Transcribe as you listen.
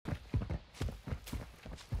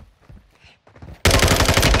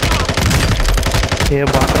ये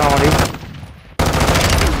बात रहा हमारी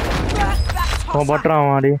वो बात रहा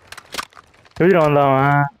हमारी எப்படி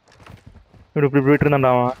வந்தான் இப்படி இப்படி போயிட்டு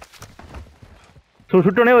இருந்தான்டா அவன்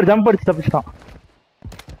சுட்டோனே ஒரு ஜம்ப் அடிச்சு தப்பிச்சிட்டான்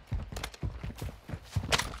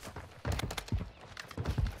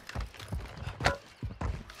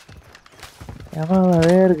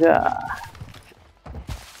அதே இருக்கா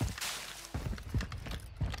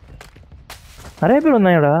நிறைய பேர்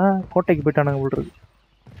வந்தாங்கடா கோட்டைக்கு போயிட்டானுங்க விடுறது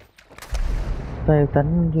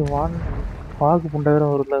தண்ணி வாக்கு புண்டை வேற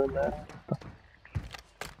வரும்ல அதுல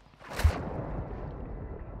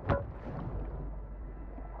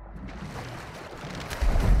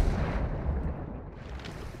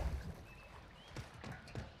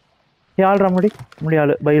ஆள்றா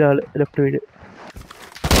முடியாளு பைலாளு லெஃப்ட் வீடு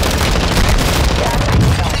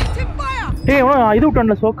ஏய் இது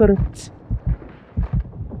விட்டான்ல சோக்கர்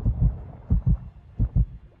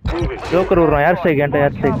விடுறான் ஏர் ஸ்ட்ரைக் என்கிட்ட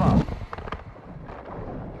ஏர் ஸ்ட்ரைக்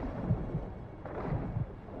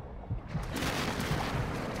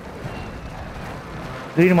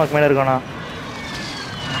கிரீன் மார்க் மேல இருக்கானா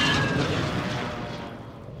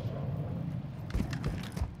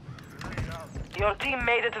Your team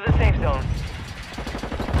made it to the safe zone.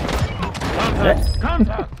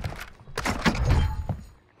 Contact.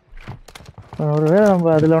 ஒருவேளை நம்ம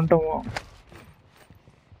அதுல வந்துட்டோமோ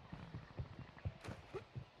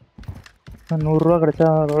 100 ரூபா கிடைச்சா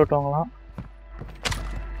ரோட் வாங்கலாம்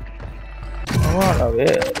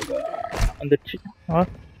வந்துடுச்சு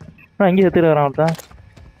அங்கேயே செத்துட்டு வரான் ஒருத்தன்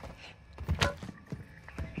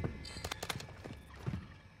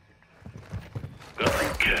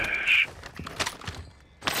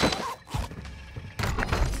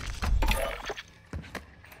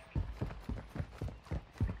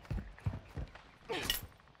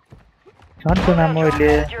shotgun ammo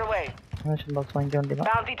இல்லையே mission box வாங்கி வந்தீங்க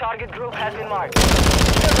Bounty target group has been marked.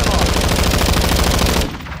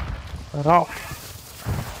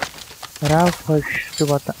 Rough first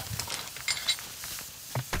பார்த்தேன்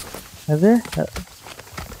அது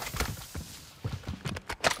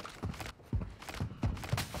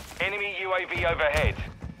Enemy UAV overhead.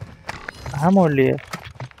 ammo இல்லையே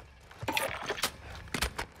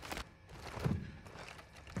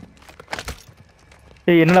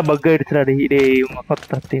என்னடா பக் ஆயிடுச்சுடா டேய் இவங்க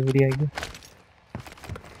பத்தத்தை முடியாகி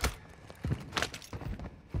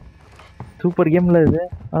சூப்பர் கேம்ல இது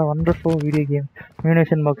வண்டர்ஃபுல் வீடியோ கேம்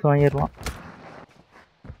மியூனிஷன் பாக்ஸ் வாங்கிடலாம்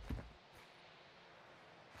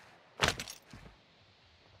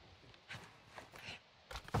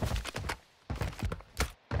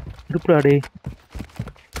இருப்பா டேய்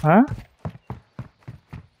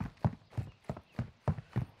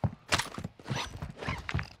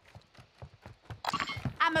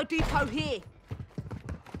Ammo depot here.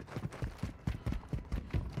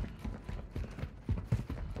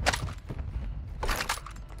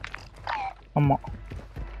 Amma.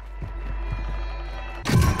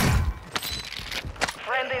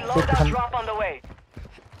 Friendly loadout drop on the way.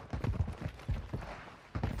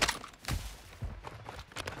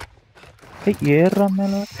 Hey, ஏறா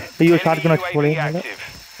மேல ஐயோ ஷாட்கன் வச்சு போறீங்க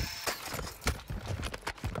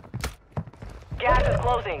Gas is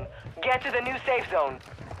closing. Get to the new safe zone.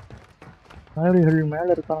 ஆளுகள் மேல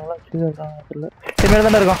இருக்காங்களா கீழ இருக்காங்க தெரியல மேல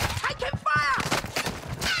தான் இருக்கான்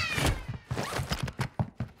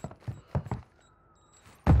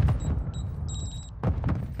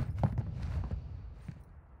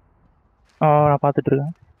நான் பார்த்துட்டு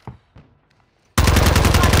இருக்கேன்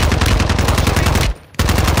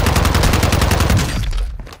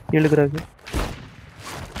எழுதுறாரு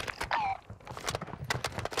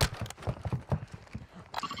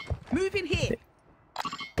Moving here.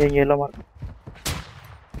 எங்க எல்லாம் மார்க்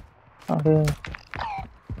அது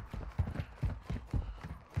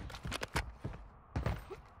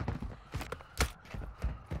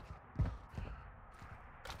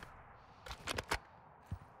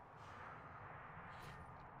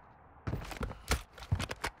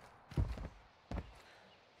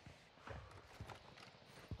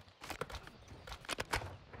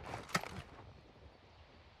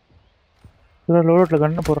லோட்ல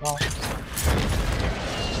கண்ணு போடுறான்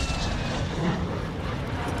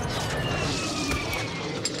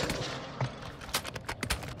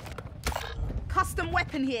Custom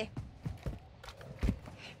weapon here.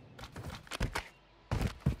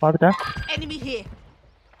 பாத்துட்டேன் Enemy here.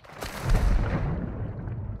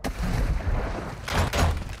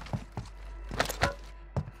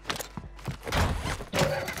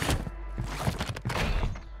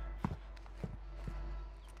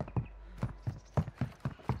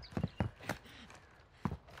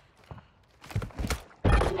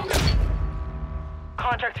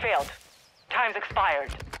 Contract failed. Time's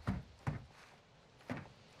expired.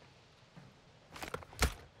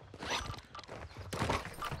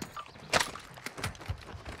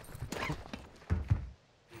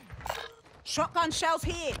 Shotgun shells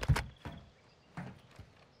here.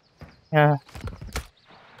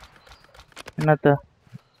 என்னத்த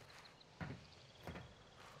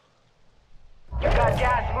You got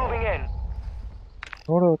gas moving in.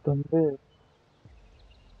 ரோட வந்து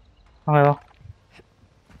அங்கதான்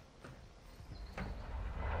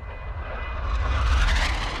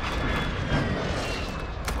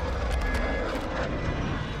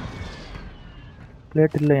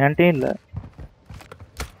பிளேட் இல்லை என்கிட்டயும் இல்லை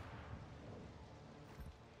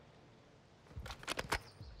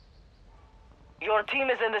Your team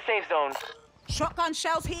is in the safe zone. Shotgun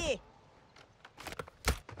shells here.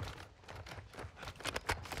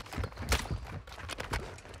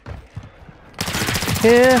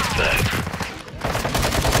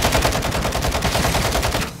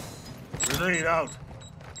 Grenade out.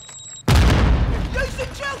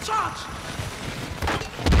 Using drill charge.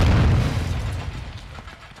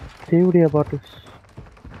 தேவடியா bottles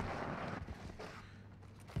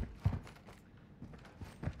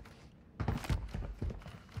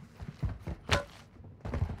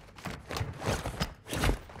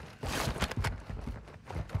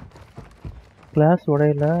class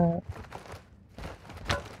உடையில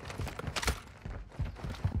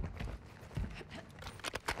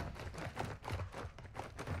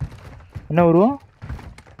என்ன உருவம்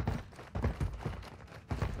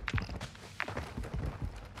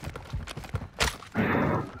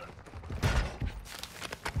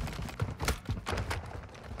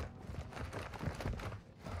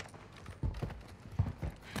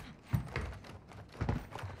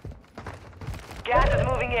Gas is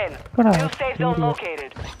moving in. New safe zone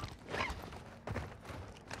located.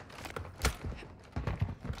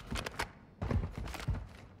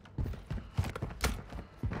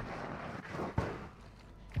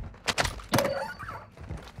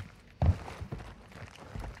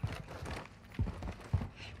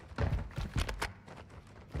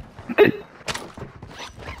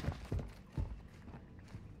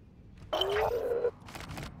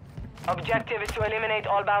 Objective is to eliminate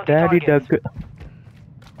all bounty daddy targets. டக்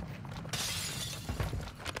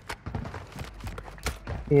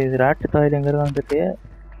இது rot தாயில் எங்க வந்துட்டு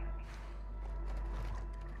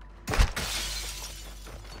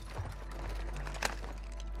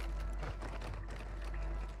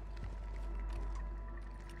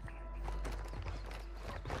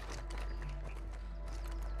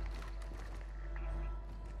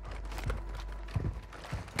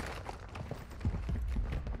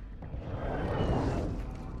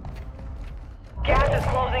Gas is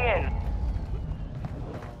closing in.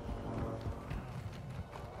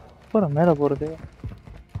 அப்புறம் மேலே போகிறது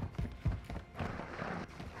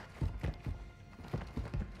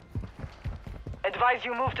Advise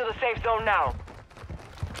you move to the safe zone now.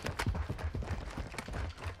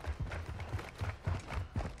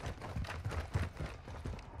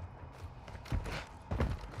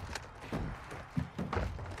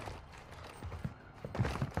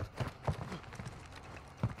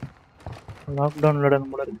 Lockdown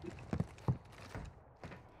நடக்கும் போல இருக்கு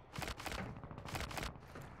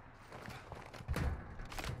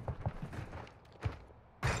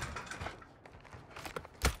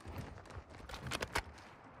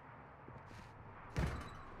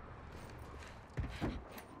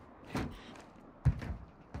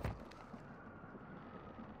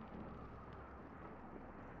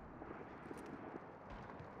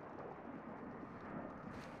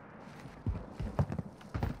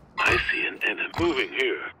I see an enemy moving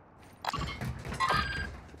here.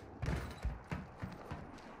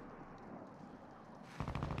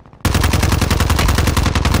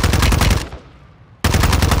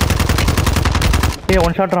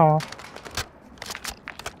 One shot ஆகும்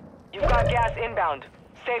You've got gas inbound.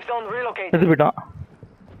 Safe zone relocated. எடுத்து போயிட்டான்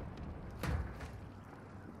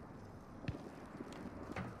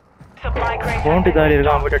Supply crate. பவுண்டி தாலி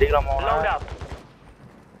இருக்கான் போயிட்டு அடிக்கலாமா Load up.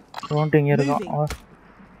 பவுண்டி இங்கே இருக்கான்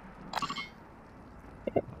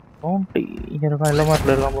பவுண்டி இங்கே இருக்கான் எல்லா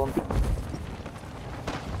மாட்டில் இருக்கான் பவுண்டி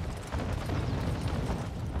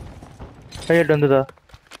கையிட்டு வந்துதா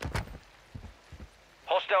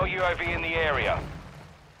Hostile UAV in the area.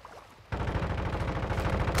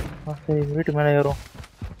 சரி வீட்டு மேலே ஏறும்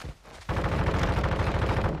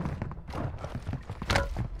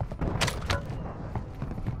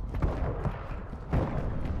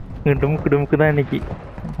டுமுக்கு டுமுக்கு தான் இன்னைக்கு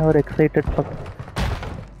ஒரு எக்ஸைட்டட் பக்கம்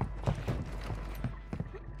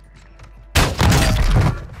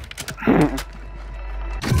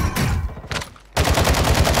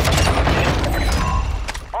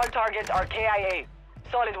All targets are KIA.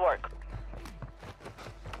 Solid work.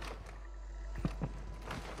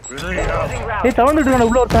 Grenade out. Closing round. ஏய் தவந்துட்டு இருக்கான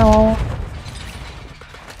உள்ள ஒருத்தன்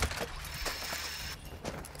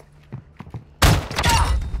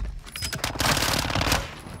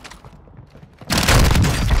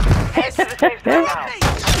safe zone now.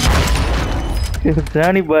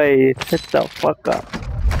 Johnny boy, shut the fuck up.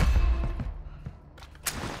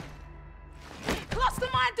 Cluster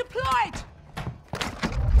mine deployed.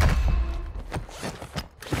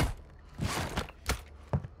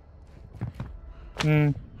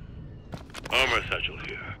 Armor satchel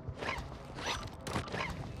here.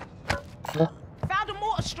 Found a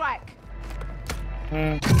mortar strike.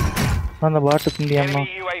 அந்த பாட்டுக்கு இந்த அம்மா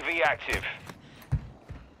Enemy UAV active.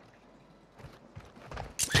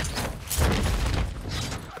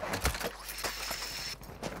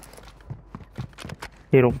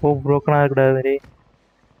 ஏய் ரொம்ப broken இருக்கக்கூடாது டேய்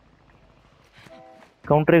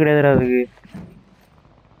கவுண்டரே கிடையாதுடா அதுக்கு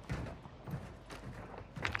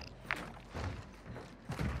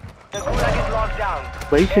The gulag is locked down.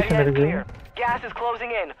 Base station Area is இருக்கு. clear. Gas is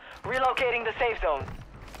closing in. Relocating the safe zone.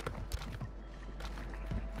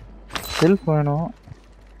 Self வேணும்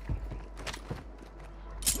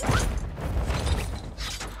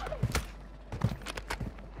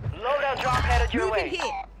Loadout drop headed your Movement way.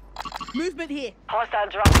 here. Movement here. Hostile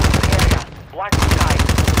drop in the area. Watch the sky.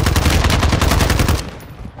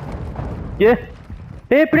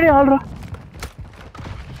 ஏய் பின்னாடி ஆள்றா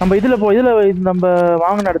நம்ம இதுல நம்ம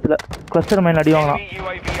வாங்குன இடத்துல cluster மைன் அடி வாங்கலாம் Enemy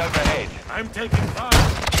UAV overhead. I'm taking fire.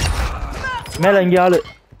 மேல இங்க ஆளு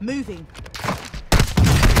Moving.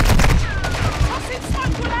 Tossing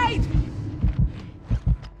smoke grenade.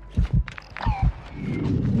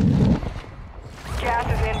 Gas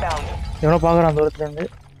is inbound. எவனோ பாக்குறான் தூரத்துல இருந்து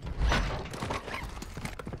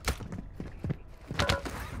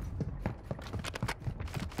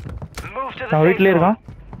Move to the நான் safe வீட்லயே zone. இருக்கான்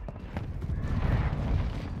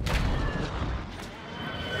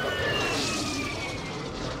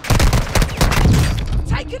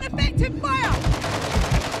Taking effective fire.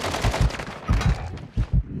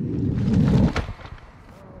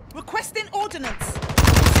 Requesting ordnance.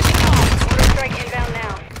 Mortar strike inbound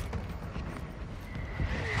now.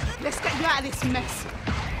 Let's get you out of this mess.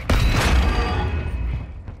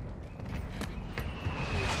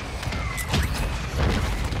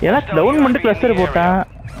 ஏன்னா டவுன் பண்ணிட்டு கிளஸ்டர் போட்டான்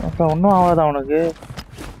அப்ப ஒன்றும் ஆகாதா அவனுக்கு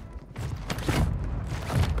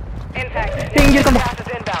Impact. இங்க இருக்கா Gas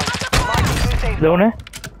is inbound. Marking new safe zone. Town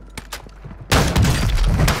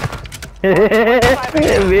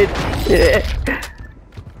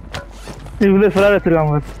இவ்வளோ ஃபுல்லாக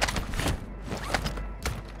வச்சிருக்காங்க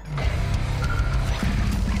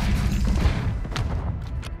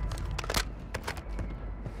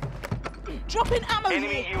Dropping ammo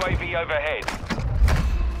Enemy here. UAV overhead.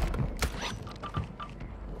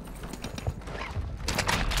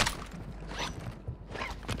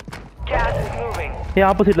 Gas is moving. ஏன்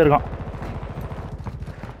ஆப்போசிட்ல இருக்கான்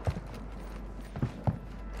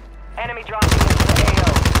Enemy dropping into the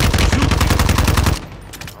AO.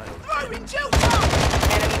 Throwing Jilton.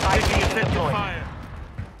 Enemy Taking IC effective deployed. fire.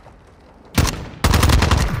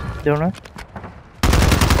 Town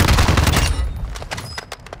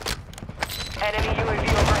Enemy UAV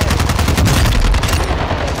overhead.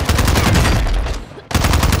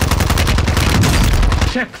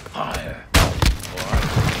 Check fire.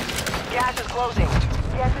 Gas is closing.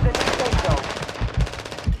 Get to the new safe zone.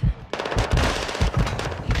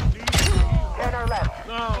 Turn or left.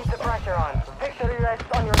 No. Keep the pressure on. Victory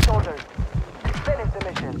rests on your shoulders. Finish the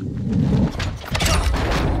mission.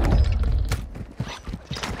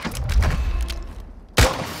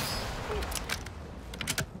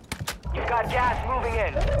 You've got gas moving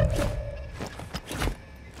in.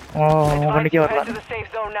 ஓ உன் Advise வண்டிக்கே you வரல head to the safe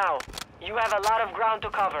zone now. You have a lot of ground to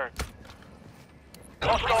cover.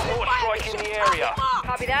 Hostile mortar strike in the area.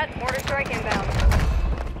 Copy that. Mortar strike inbound.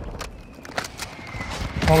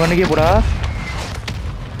 உன் வண்டிக்கே போடா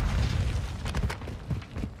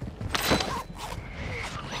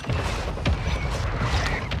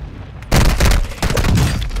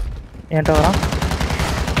என்கிட்ட வரான்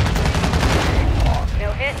No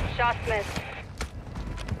hit. Shots missed.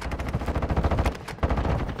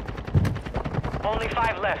 Only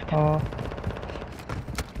 5 left. O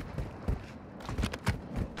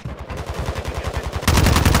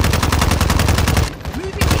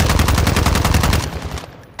Moving here.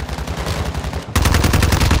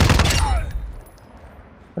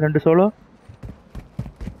 ரெண்டு solo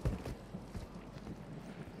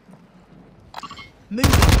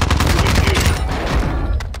Moving.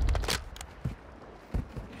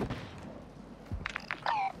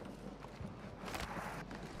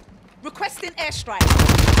 Requesting airstrike.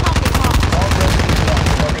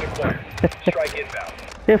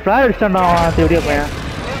 ஏய் flower அடிச்சான்டா அவன் தெரிய பையன்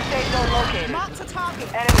New safe zone located. Mark to target.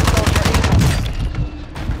 Enemy soldier incoming.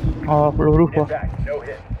 Roof போ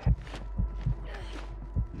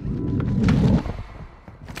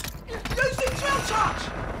Use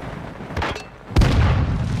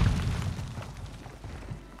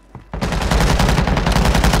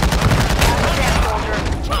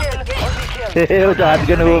ஷார்ட்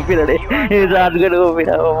கன் ஓபிடா ஷார்ட் கன்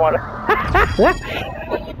ஓபிடா ஓமாட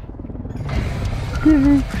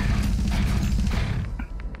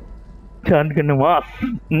ஷார்ட் கன் மாஸ்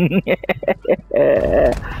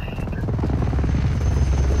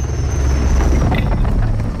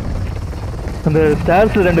அந்த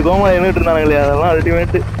ஸ்டார்ஸ் 2 கோமா நின்னுட்டு இருந்தானுங்களே அதெல்லாம்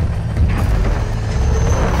ultimate